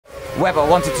Webber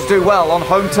wanted to do well on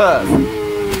home turf.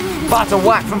 But a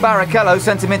whack from Barrichello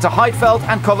sent him into Heidfeld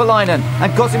and Kovalainen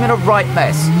and got him in a right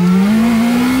mess.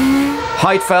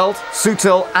 Heidfeld,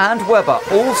 Sutil and Webber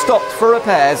all stopped for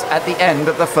repairs at the end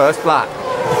of the first lap.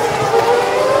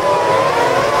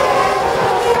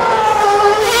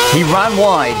 He ran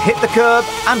wide, hit the curb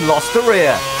and lost the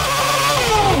rear.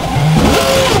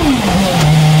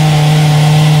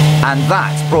 And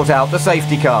that brought out the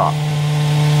safety car.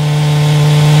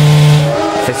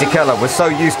 Fisichella was so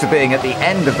used to being at the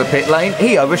end of the pit lane,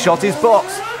 he overshot his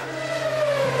box.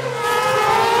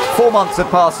 4 months had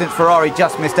passed since Ferrari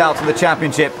just missed out on the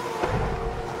championship.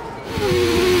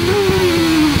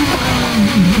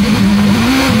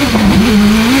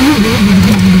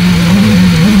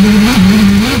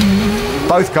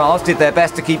 Both cars did their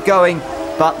best to keep going,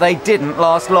 but they didn't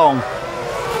last long.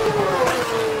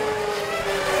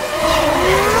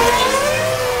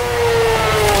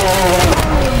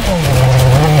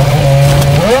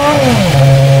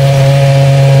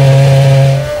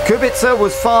 Kubica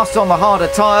was fast on the harder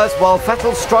tyres while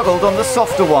Vettel struggled on the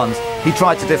softer ones. He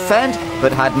tried to defend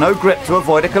but had no grip to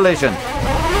avoid a collision.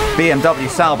 BMW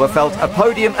Sauber felt a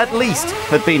podium at least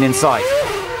had been in sight.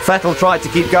 Vettel tried to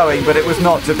keep going but it was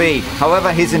not to be.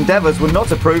 However, his endeavours were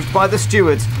not approved by the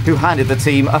stewards who handed the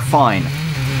team a fine.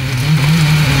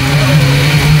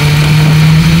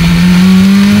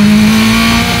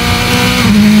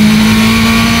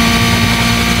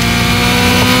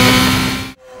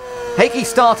 Hickey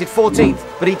started 14th,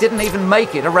 but he didn't even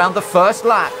make it around the first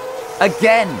lap.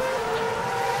 Again.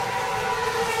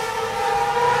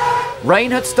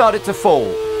 Rain had started to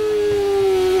fall.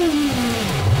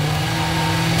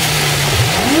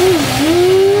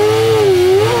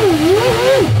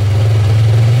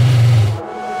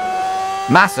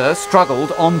 Massa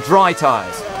struggled on dry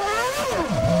tyres.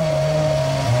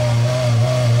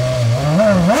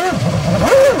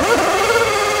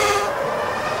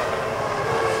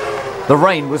 The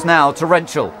rain was now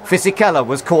torrential. Fisichella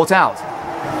was caught out.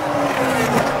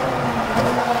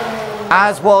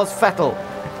 As was Vettel.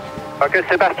 Okay,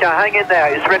 Sebastian, hang in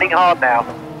there. It's raining hard now.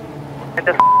 And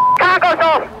the car goes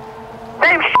off!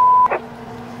 Same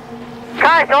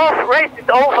car is off, race is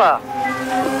over!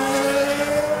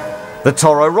 The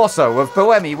Toro Rosso of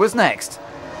Buemi was next.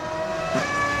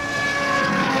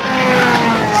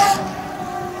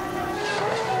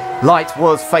 Light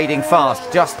was fading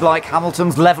fast, just like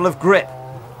Hamilton's level of grip.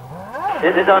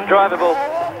 This is undrivable.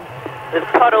 There's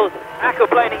puddles,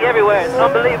 aquaplaning everywhere. It's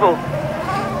unbelievable.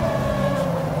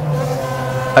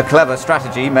 A clever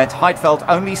strategy meant Heidfeld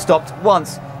only stopped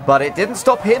once, but it didn't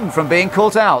stop him from being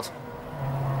caught out.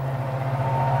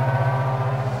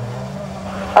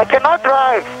 I cannot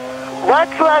drive. White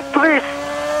flag, please.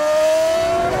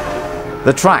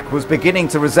 The track was beginning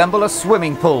to resemble a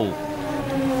swimming pool.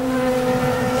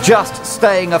 Just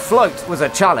staying afloat was a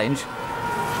challenge.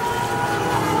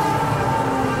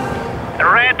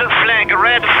 Red flag,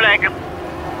 red flag.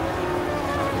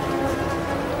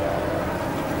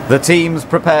 The teams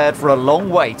prepared for a long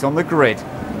wait on the grid.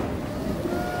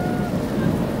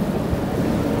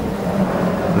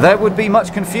 There would be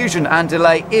much confusion and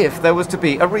delay if there was to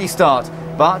be a restart,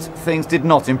 but things did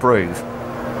not improve.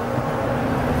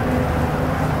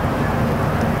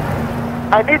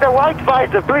 I need a white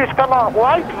visor, please, come on,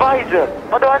 white visor.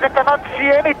 Otherwise I cannot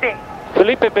see anything.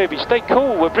 Felipe, baby, stay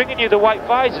cool. We're bringing you the white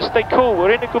visor. Stay cool.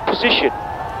 We're in a good position.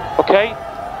 Okay?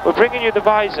 We're bringing you the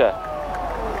visor.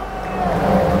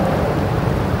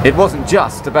 It wasn't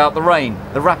just about the rain.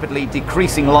 The rapidly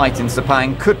decreasing light in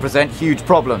Sepang could present huge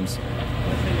problems.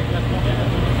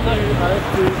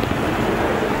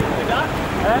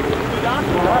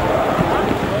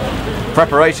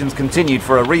 Preparations continued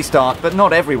for a restart, but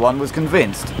not everyone was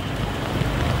convinced.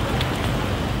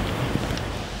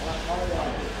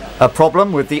 A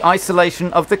problem with the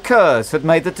isolation of the Kerrs had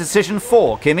made the decision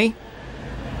for Kimi,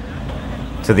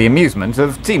 to the amusement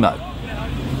of Timo.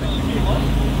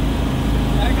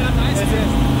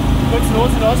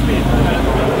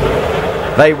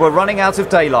 They were running out of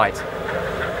daylight.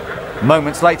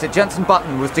 Moments later, Jenson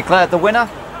Button was declared the winner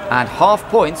and half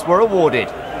points were awarded.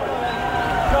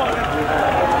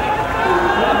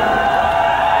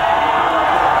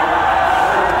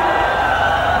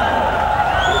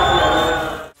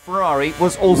 Ferrari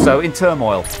was also in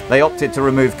turmoil. They opted to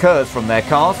remove Kerrs from their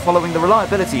cars following the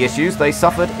reliability issues they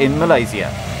suffered in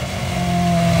Malaysia.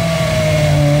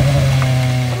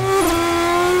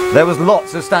 There was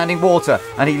lots of standing water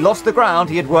and he lost the ground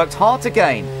he had worked hard to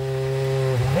gain.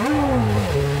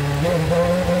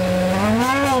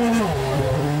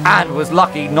 And was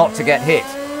lucky not to get hit.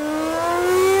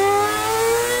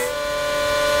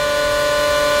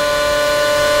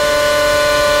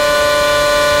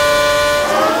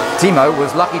 Timo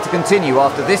was lucky to continue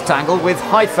after this tangle with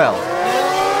Heidfeld.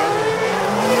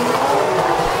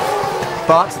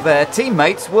 But their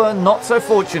teammates were not so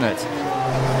fortunate.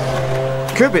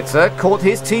 Kubica caught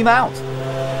his team out.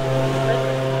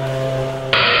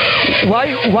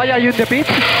 Why are you in the pit?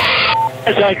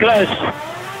 It's close.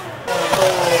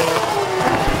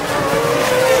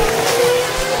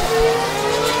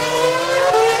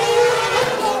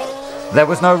 There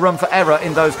was no room for error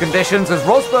in those conditions, as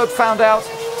Rosberg found out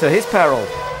to his peril.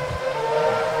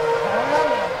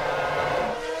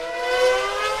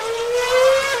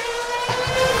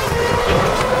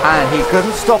 And he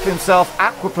couldn't stop himself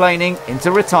aquaplaning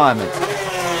into retirement.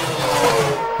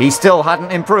 He still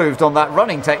hadn't improved on that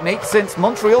running technique since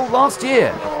Montreal last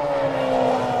year.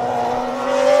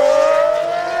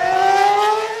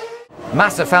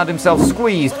 Massa found himself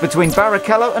squeezed between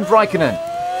Barrichello and Raikkonen.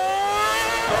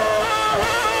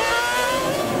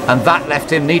 And that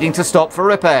left him needing to stop for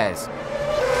repairs.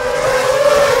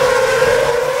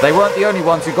 They weren't the only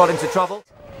ones who got into trouble.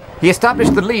 He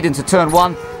established the lead into turn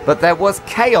 1, but there was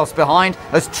chaos behind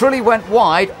as Trulli went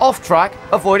wide off track,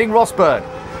 avoiding Rosberg.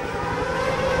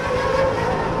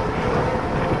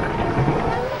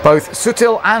 Both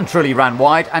Sutil and Trulli ran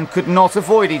wide and could not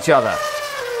avoid each other.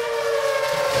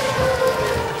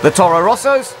 The Toro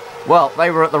Rossos? Well, they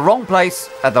were at the wrong place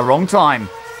at the wrong time.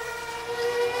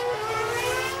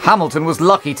 Hamilton was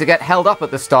lucky to get held up at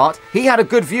the start. He had a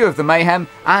good view of the mayhem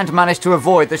and managed to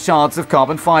avoid the shards of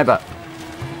carbon fibre.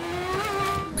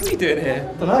 What are you doing here?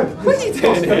 I don't know. What are you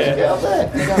doing here? Get up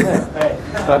there. Get up there.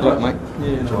 Bad luck, mate.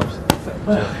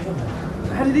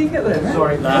 How did he get there?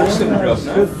 Sorry.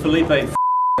 Felipe.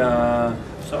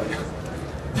 Sorry.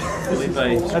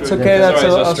 Felipe. That's okay. That's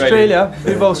Australia.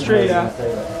 Viva Australia.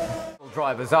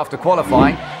 Drivers after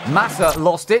qualifying, Massa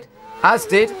lost it, as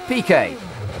did Piquet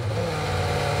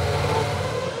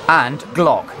and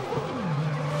Glock.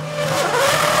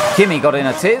 Kimi got in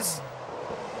at his,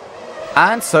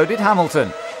 and so did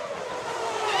Hamilton.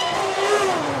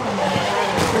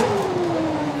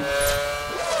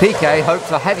 Piquet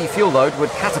hoped a heavy fuel load would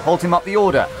catapult him up the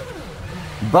order.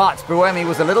 But Buemi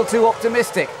was a little too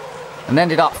optimistic and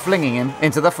ended up flinging him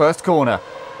into the first corner.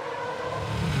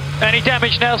 Any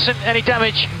damage, Nelson? Any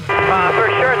damage? For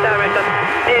sure damage,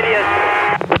 that's serious.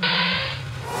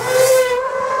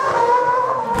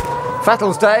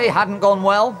 Vettel's day hadn't gone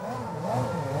well.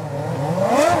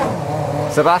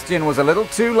 Sebastian was a little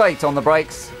too late on the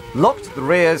brakes, locked the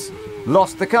rears,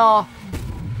 lost the car,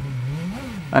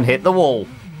 and hit the wall.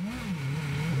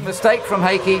 Mistake from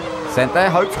Heikki sent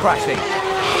their hopes crashing.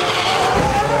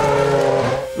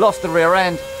 Lost the rear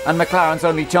end, and McLaren's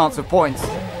only chance of points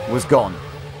was gone.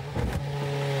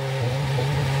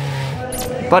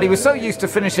 But he was so used to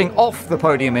finishing off the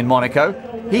podium in Monaco,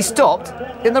 he stopped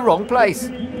in the wrong place.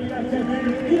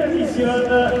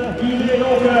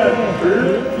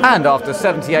 And after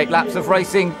 78 laps of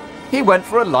racing, he went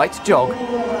for a light jog.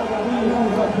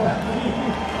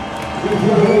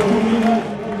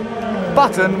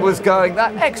 Button was going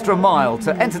that extra mile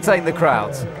to entertain the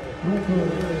crowds. It's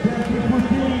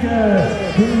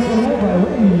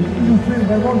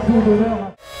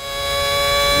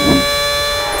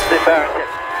embarrassing.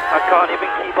 I can't even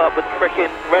keep up with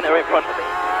frickin' Renner in front of me.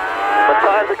 My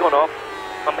tyres have gone off.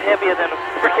 I'm heavier than a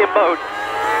frickin' boat.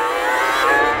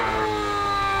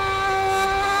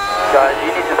 Guys,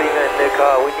 you need to be in a new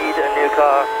car. We need a new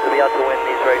car to be able to win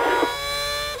these races.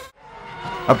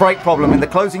 A brake problem in the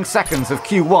closing seconds of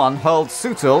Q1 hurled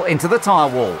Sutil into the tyre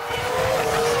wall.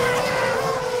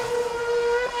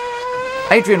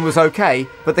 Adrian was okay,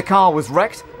 but the car was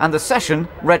wrecked and the session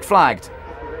red flagged.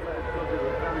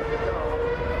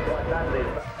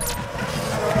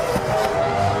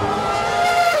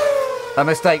 A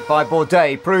mistake by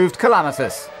Bourdais proved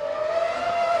calamitous.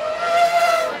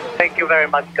 Thank you very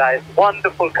much, guys.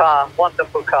 Wonderful car,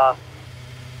 wonderful car.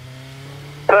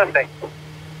 Perfect.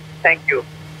 Thank you.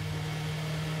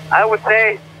 I would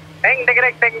say, ding, ding,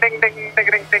 ding, ding, ding, ding,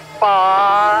 ding, ding, ding,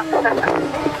 bah.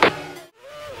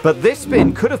 But this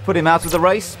spin could have put him out of the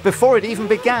race before it even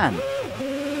began.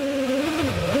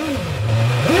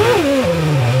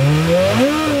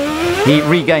 He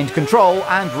regained control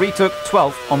and retook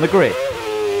 12th on the grid.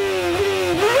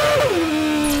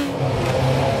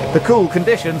 The cool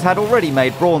conditions had already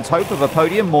made Brawn's hope of a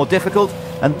podium more difficult,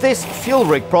 and this fuel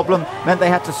rig problem meant they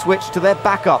had to switch to their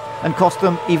backup and cost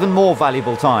them even more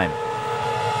valuable time.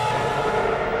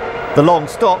 The long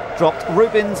stop dropped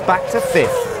Rubens back to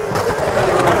 5th.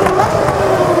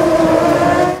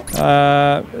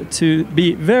 To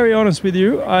be very honest with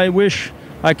you, I wish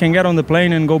I can get on the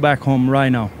plane and go back home right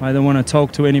now. I don't want to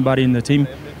talk to anybody in the team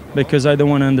because I don't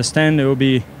want to understand. It will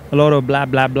be a lot of blah,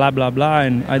 blah, blah, blah, blah,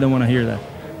 and I don't want to hear that.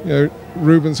 You know,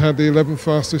 Rubens had the 11th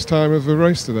fastest time of the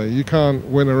race today. You can't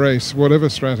win a race, whatever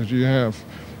strategy you have,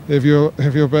 if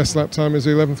your best lap time is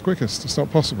the 11th quickest. It's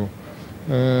not possible.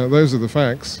 Those are the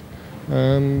facts.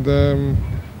 And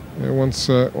you know, once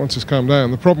it's calmed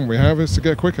down, the problem we have is to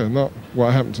get quicker, not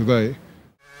what happened today.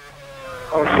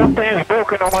 Oh, something is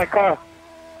broken on my car.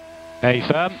 Hey,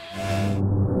 firm.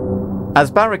 As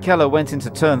Barrichello went into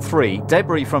turn 3,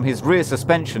 debris from his rear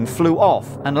suspension flew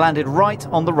off and landed right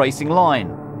on the racing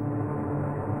line.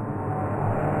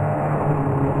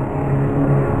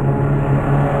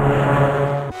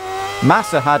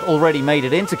 Massa had already made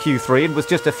it into Q3 and was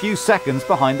just a few seconds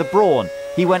behind the Brawn.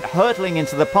 He went hurtling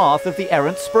into the path of the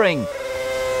errant spring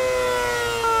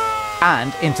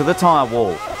and into the tyre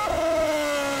wall.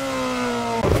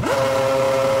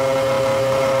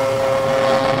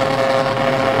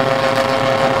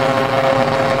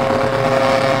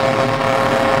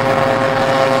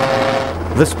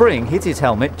 The spring hit his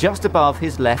helmet just above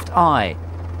his left eye,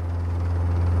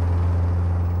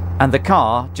 and the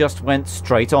car just went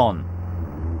straight on.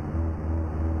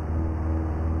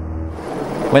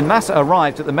 When Massa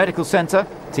arrived at the medical centre,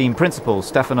 team principal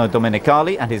Stefano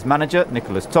Domenicali and his manager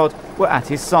Nicholas Todd were at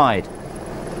his side.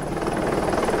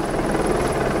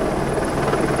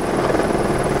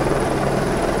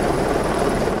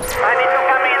 I need to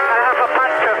come in, I have a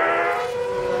puncture.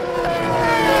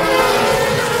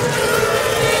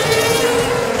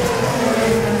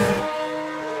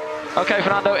 Okay,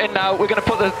 Fernando, in now. We're going to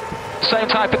put the same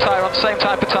type of tyre on, same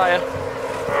type of tyre.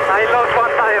 I lost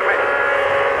one tire, mate.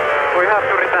 We have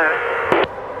to retire.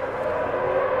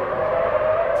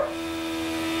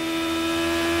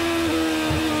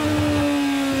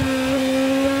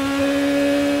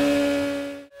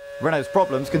 Renault's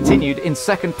problems continued in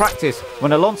second practice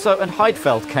when Alonso and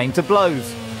Heidfeld came to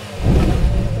blows.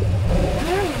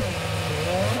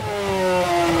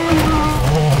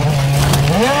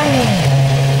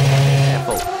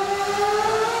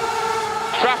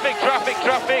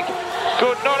 Traffic.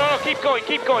 Good. No, keep going.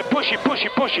 Push him.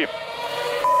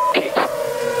 Kick.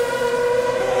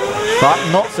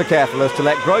 But not so careful as to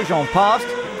let Grosjean past,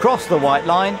 cross the white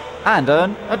line and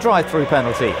earn a drive-through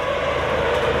penalty.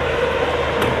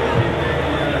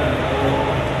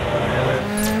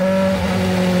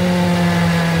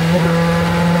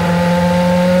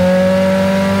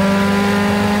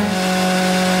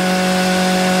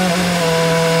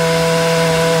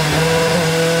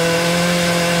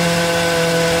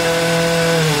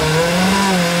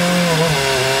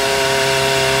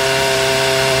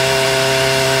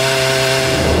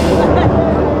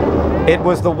 It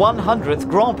was the 100th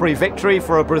Grand Prix victory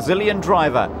for a Brazilian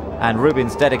driver, and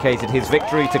Rubens dedicated his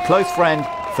victory to close friend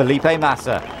Felipe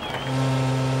Massa.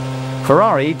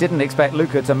 Ferrari didn't expect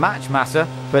Luca to match Massa,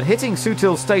 but hitting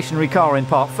Sutil's stationary car in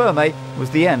Parc Fermé was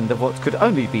the end of what could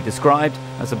only be described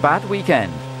as a bad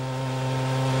weekend.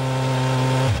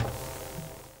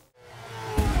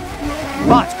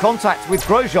 But contact with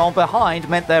Grosjean behind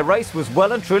meant their race was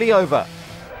well and truly over.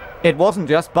 It wasn't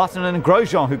just Button and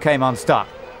Grosjean who came unstuck.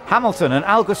 Hamilton and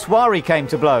Alguersuari came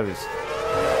to blows.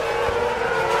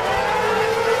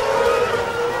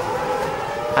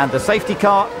 And the safety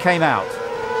car came out.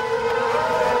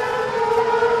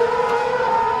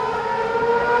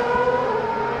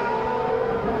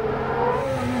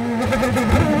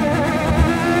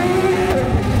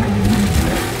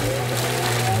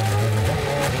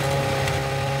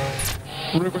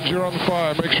 Rubens, you're on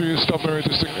fire. Make sure you stop the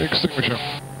extinguisher.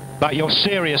 But you're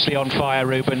seriously on fire,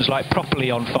 Rubens, like properly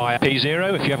on fire.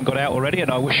 P0 if you haven't got out already, and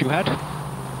I wish you had.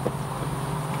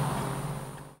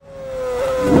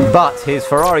 But his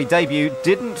Ferrari debut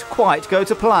didn't quite go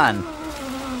to plan.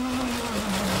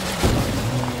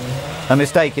 A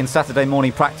mistake in Saturday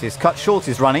morning practice cut short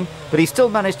his running, but he still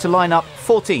managed to line up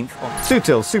 14th.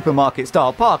 Sutil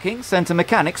supermarket-style parking sent a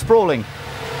mechanic sprawling.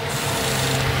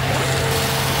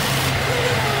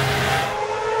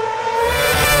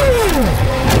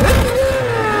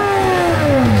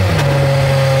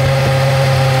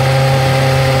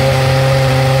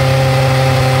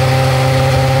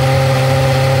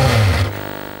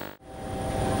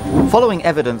 Following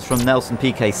evidence from Nelson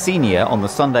Piquet Sr. on the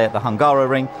Sunday at the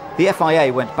Hungaroring, the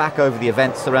FIA went back over the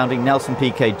events surrounding Nelson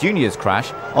Piquet Jr.'s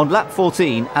crash on lap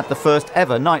 14 at the first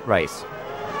ever night race.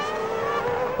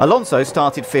 Alonso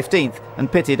started 15th and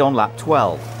pitted on lap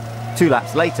 12. 2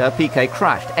 laps later, Piquet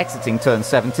crashed exiting turn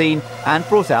 17 and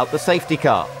brought out the safety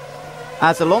car.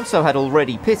 As Alonso had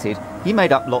already pitted, he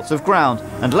made up lots of ground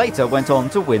and later went on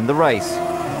to win the race.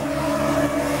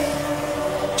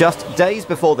 Just days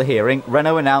before the hearing,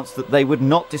 Renault announced that they would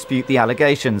not dispute the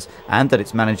allegations and that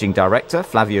its managing director,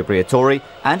 Flavio Briatore,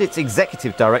 and its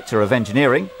executive director of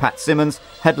engineering, Pat Symonds,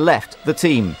 had left the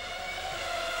team.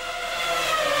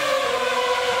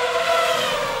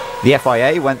 The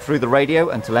FIA went through the radio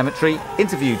and telemetry,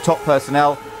 interviewed top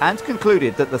personnel, and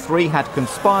concluded that the three had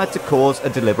conspired to cause a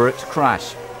deliberate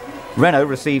crash. Renault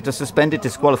received a suspended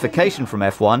disqualification from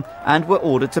F1 and were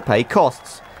ordered to pay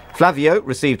costs. Flavio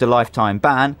received a lifetime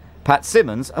ban, Pat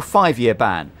Symonds a 5-year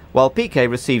ban, while Piquet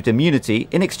received immunity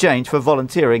in exchange for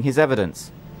volunteering his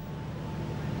evidence.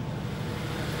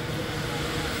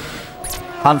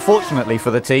 Unfortunately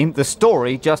for the team, the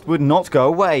story just would not go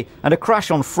away, and a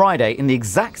crash on Friday in the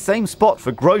exact same spot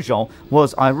for Grosjean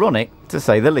was ironic, to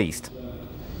say the least.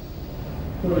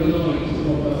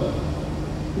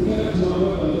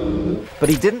 But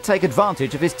he didn't take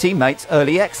advantage of his teammate's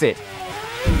early exit.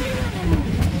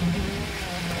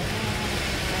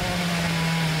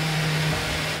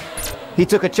 He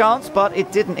took a chance, but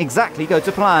it didn't exactly go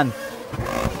to plan.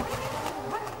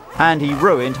 And he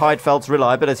ruined Heidfeld's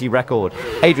reliability record.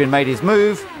 Adrian made his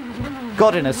move,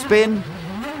 got in a spin,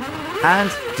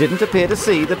 and didn't appear to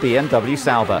see the BMW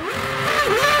Sauber.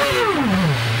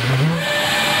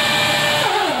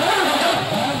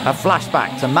 A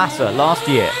flashback to Massa last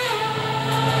year.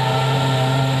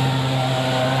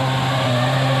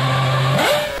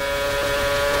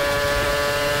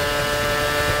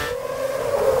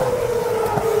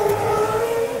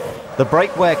 The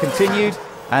brake wear continued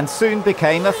and soon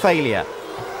became a failure.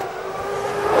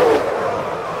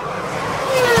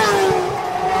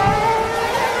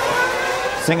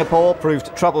 Singapore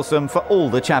proved troublesome for all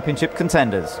the championship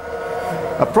contenders.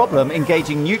 A problem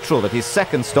engaging neutral at his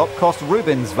second stop cost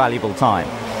Rubens valuable time.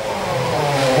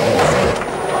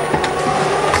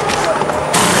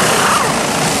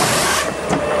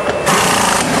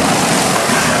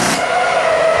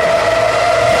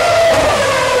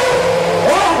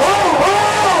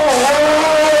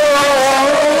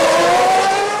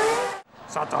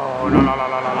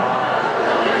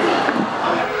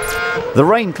 The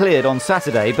rain cleared on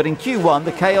Saturday, but in Q1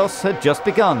 the chaos had just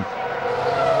begun.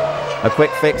 A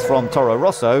quick fix from Toro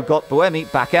Rosso got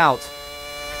Buemi back out.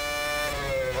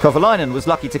 Kovalainen was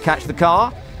lucky to catch the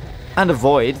car and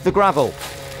avoid the gravel.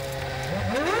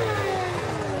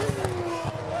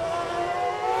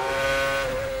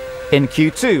 In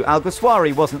Q2,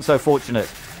 Alguersuari wasn't so fortunate.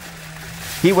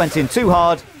 He went in too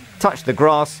hard, touched the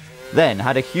grass, then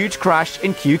had a huge crash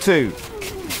in Q2.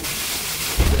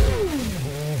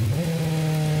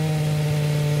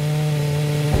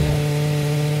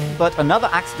 But another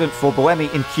accident for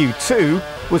Buemi in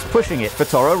Q2 was pushing it for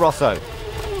Toro Rosso.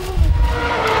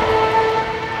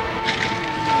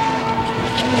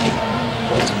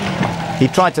 He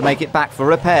tried to make it back for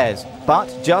repairs, but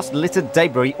just littered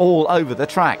debris all over the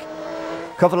track.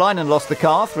 Kovalainen lost the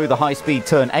car through the high-speed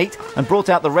turn 8 and brought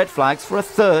out the red flags for a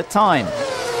third time.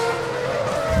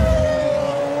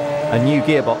 A new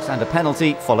gearbox and a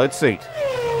penalty followed suit.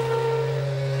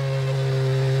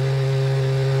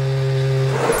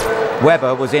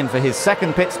 Webber was in for his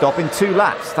second pit stop in 2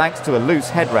 laps thanks to a loose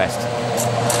headrest.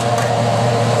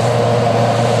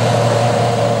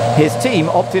 His team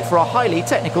opted for a highly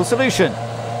technical solution: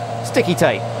 sticky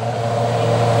tape.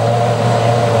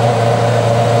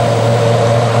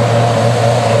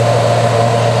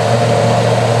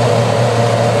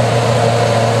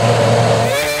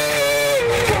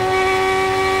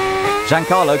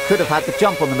 Giancarlo could have had the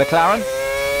jump on the McLaren,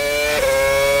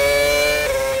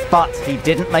 but he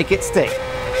didn't make it stick.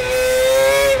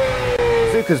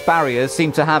 Suzuka's barriers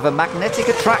seem to have a magnetic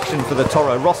attraction for the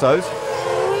Toro Rossos.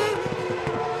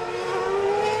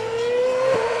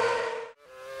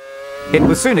 It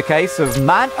was soon a case of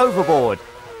man overboard.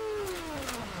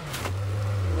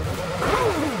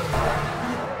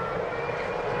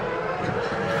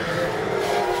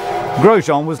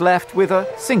 Grosjean was left with a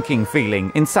sinking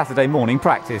feeling in Saturday morning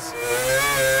practice.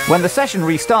 When the session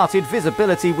restarted,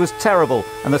 visibility was terrible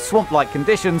and the swamp-like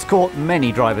conditions caught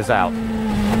many drivers out.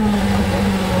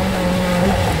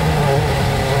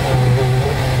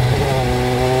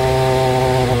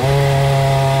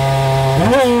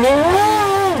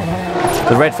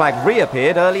 The red flag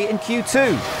reappeared early in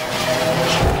Q2.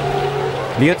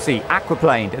 Liuzzi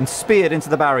aquaplaned and speared into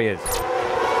the barriers.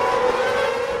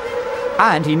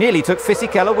 And he nearly took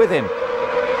Fisichella with him.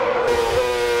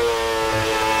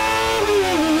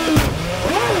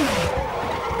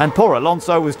 And poor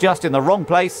Alonso was just in the wrong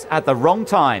place at the wrong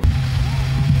time.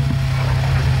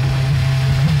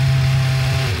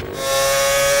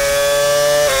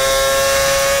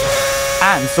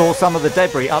 And saw some of the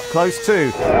debris up close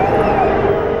too.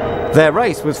 Their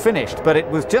race was finished, but it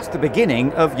was just the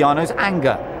beginning of Jarno's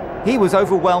anger. He was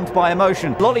overwhelmed by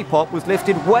emotion. Lollipop was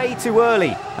lifted way too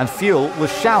early, and fuel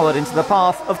was showered into the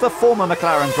path of the former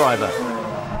McLaren driver.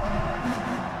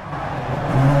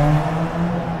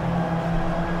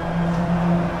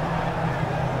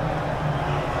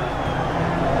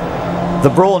 The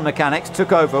Brawn mechanics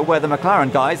took over where the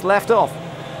McLaren guys left off,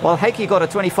 while Heikki got a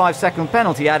 25-second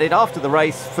penalty added after the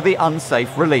race for the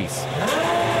unsafe release.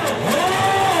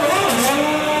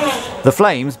 The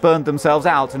flames burned themselves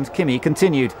out and Kimi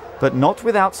continued, but not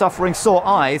without suffering sore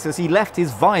eyes as he left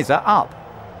his visor up.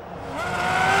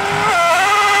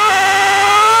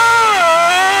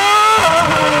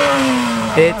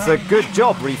 It's a good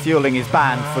job refuelling is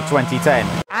banned for 2010.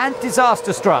 And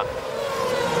disaster struck.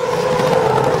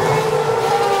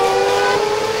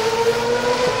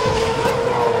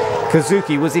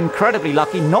 Kazuki was incredibly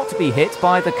lucky not to be hit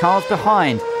by the cars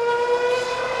behind.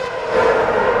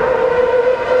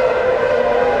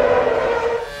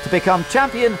 To become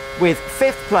champion with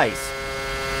 5th place.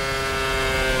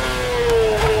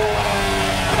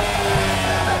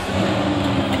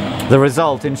 The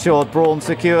result ensured Brawn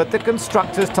secured the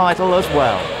Constructors' title as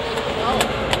well.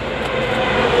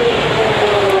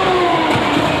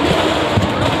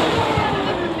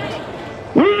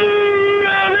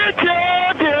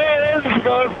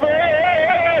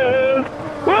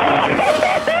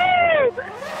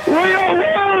 We are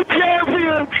world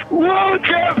champions! World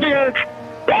champions!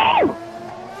 Woo!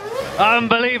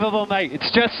 Unbelievable, mate.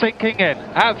 It's just sinking in.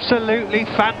 Absolutely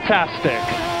fantastic.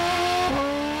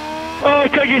 Oh,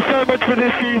 thank you so much for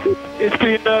this season. It's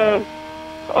been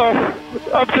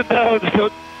ups and downs,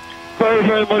 but very,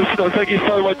 very emotional. Thank you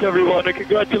so much, everyone, and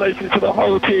congratulations to the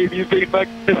whole team. You've been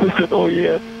magnificent all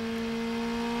year.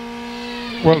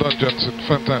 Well done, Jensen.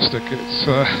 Fantastic.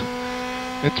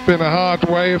 It's been a hard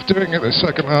way of doing it the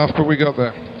second half, but we got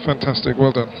there. Fantastic.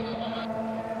 Well done.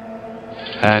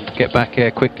 And get back here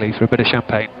quickly for a bit of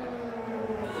champagne.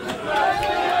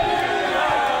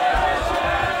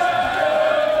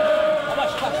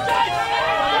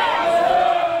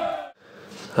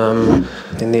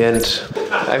 In the end,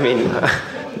 I mean,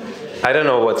 I don't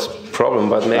know what's problem,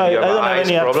 but maybe I don't have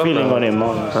any problem. Feeling on him.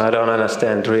 I don't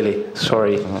understand, really.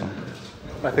 Sorry.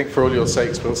 I think for all your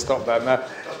sakes, we'll stop that now.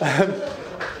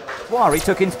 Ferrari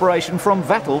took inspiration from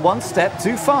Vettel one step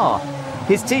too far.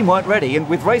 His team weren't ready, and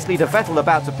with race leader Vettel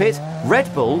about to pit,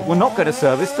 Red Bull were not going to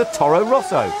service the Toro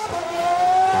Rosso.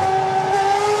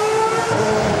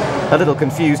 A little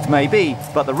confused maybe,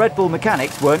 but the Red Bull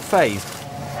mechanics weren't phased.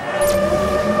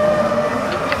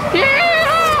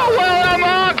 Yeah! Well done,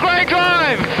 Mark! Great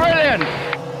drive! Brilliant!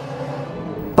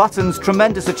 Button's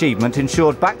tremendous achievement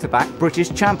ensured back-to-back British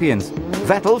champions.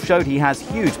 Vettel showed he has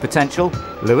huge potential,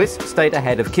 Lewis stayed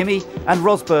ahead of Kimi, and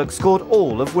Rosberg scored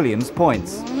all of Williams'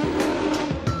 points.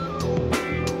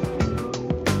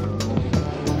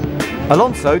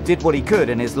 Alonso did what he could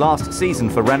in his last season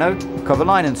for Renault.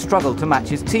 Kovalainen struggled to match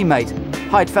his teammate.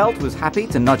 Heidfeld was happy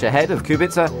to nudge ahead of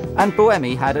Kubica, and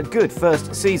Buemi had a good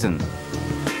first season.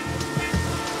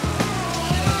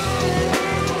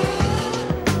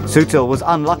 Sutil was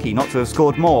unlucky not to have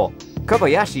scored more.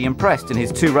 Kobayashi impressed in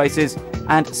his 2 races,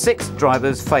 and 6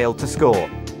 drivers failed to score.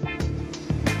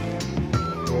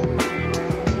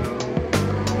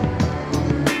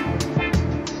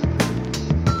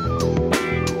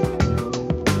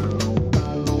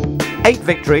 Eight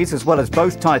victories as well as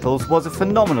both titles was a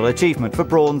phenomenal achievement for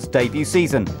Brawn's debut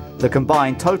season. The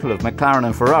combined total of McLaren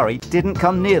and Ferrari didn't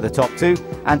come near the top 2,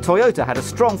 and Toyota had a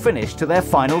strong finish to their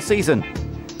final season.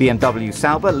 BMW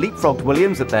Sauber leapfrogged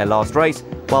Williams at their last race,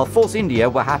 while Force India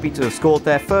were happy to have scored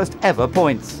their first ever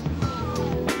points.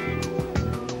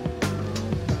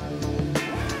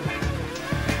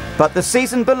 But the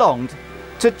season belonged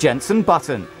to Jenson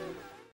Button.